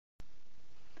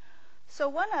So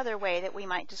one other way that we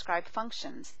might describe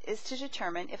functions is to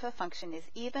determine if a function is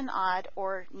even, odd,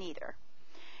 or neither.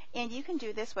 And you can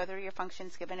do this whether your function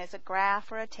is given as a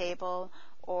graph or a table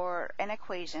or an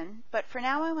equation, but for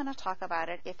now I want to talk about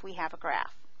it if we have a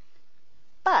graph.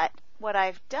 But what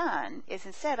I've done is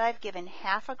instead I've given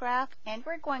half a graph, and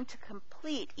we're going to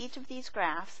complete each of these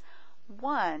graphs,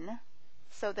 one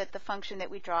so that the function that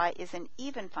we draw is an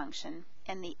even function,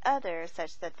 and the other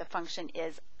such that the function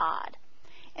is odd.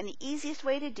 And the easiest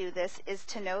way to do this is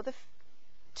to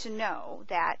know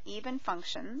that even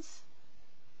functions,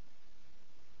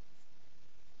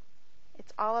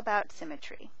 it's all about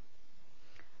symmetry.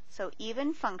 So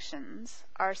even functions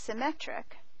are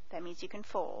symmetric, that means you can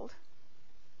fold,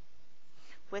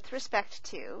 with respect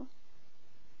to,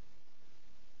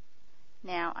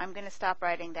 now I'm going to stop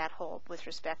writing that whole with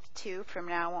respect to from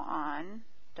now on,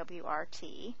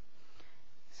 WRT.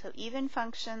 So even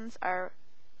functions are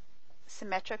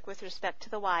symmetric with respect to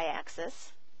the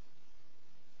y-axis.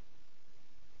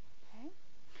 Okay.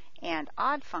 And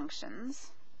odd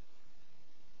functions,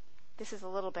 this is a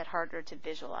little bit harder to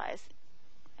visualize.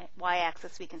 At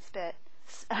y-axis we can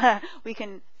we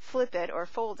can flip it or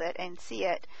fold it and see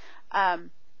it.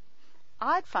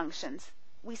 Odd functions,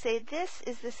 we say this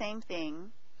is the same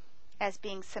thing as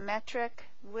being symmetric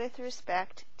with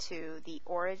respect to the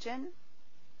origin.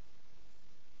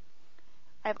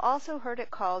 I've also heard it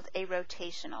called a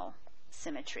rotational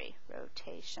symmetry.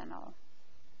 Rotational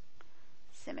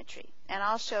symmetry. And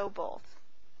I'll show both.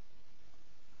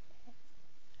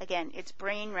 Again, it's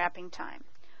brain wrapping time.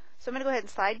 So I'm going to go ahead and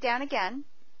slide down again.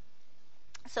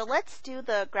 So let's do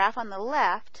the graph on the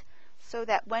left so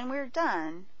that when we're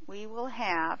done, we will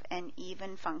have an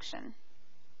even function,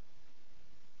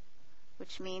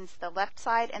 which means the left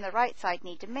side and the right side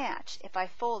need to match if I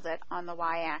fold it on the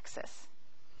y-axis.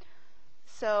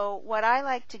 So what I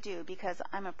like to do, because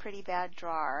I'm a pretty bad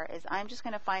drawer, is I'm just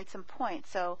going to find some points.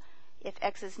 So if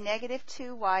x is negative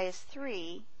 2, y is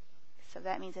 3, so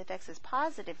that means if x is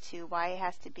positive 2, y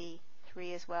has to be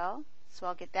 3 as well. So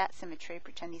I'll get that symmetry,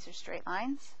 pretend these are straight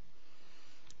lines.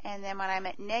 And then when I'm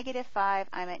at negative 5,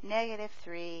 I'm at negative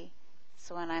 3.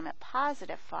 So when I'm at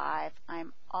positive 5,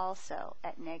 I'm also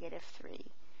at negative 3.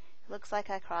 It looks like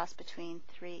I cross between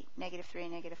negative 3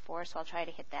 and negative 4, so I'll try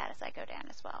to hit that as I go down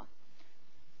as well.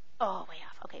 Oh, way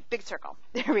off. Okay, big circle.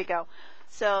 There we go.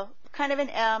 So kind of an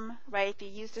M, right? If you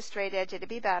used a straight edge, it'd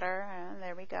be better.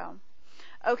 There we go.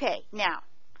 Okay, now,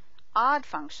 odd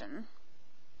function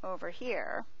over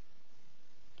here.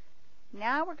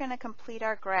 Now we're going to complete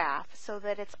our graph so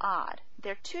that it's odd.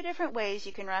 There are two different ways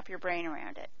you can wrap your brain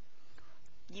around it.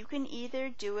 You can either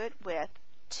do it with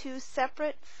two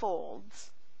separate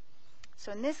folds.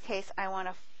 So in this case, I want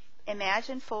to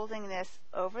imagine folding this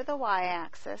over the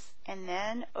y-axis and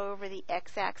then over the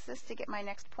x-axis to get my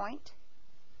next point.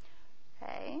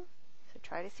 Okay, so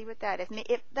try to see what that is.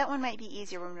 That one might be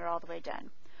easier when we're all the way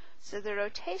done. So the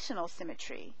rotational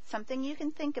symmetry, something you can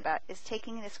think about, is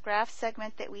taking this graph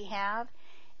segment that we have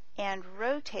and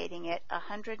rotating it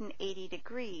 180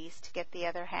 degrees to get the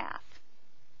other half.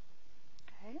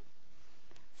 Okay,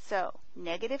 so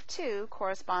negative 2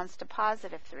 corresponds to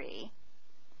positive 3.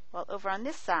 Well, over on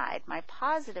this side, my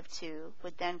positive 2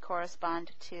 would then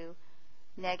correspond to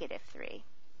negative 3.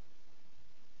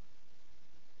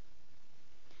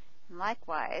 And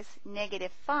likewise,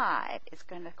 negative 5 is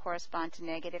going to correspond to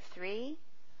negative 3.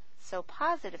 So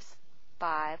positive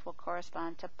 5 will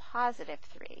correspond to positive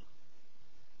 3.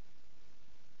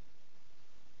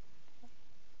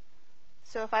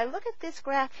 So if I look at this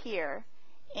graph here,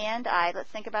 and let's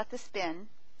think about the spin.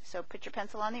 So put your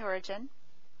pencil on the origin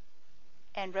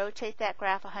and rotate that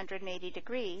graph 180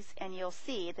 degrees, and you'll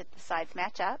see that the sides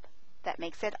match up. That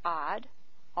makes it odd,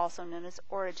 also known as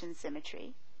origin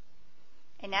symmetry.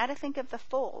 And now to think of the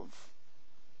folds.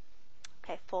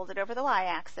 Okay, fold it over the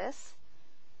y-axis,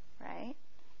 right?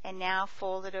 And now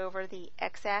fold it over the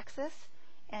x-axis,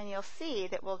 and you'll see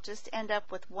that we'll just end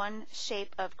up with one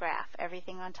shape of graph,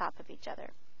 everything on top of each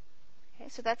other. Okay,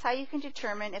 so that's how you can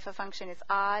determine if a function is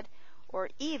odd or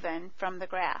even from the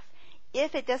graph.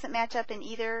 If it doesn't match up in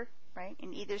either, right,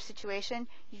 in either situation,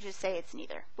 you just say it's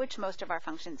neither, which most of our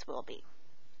functions will be.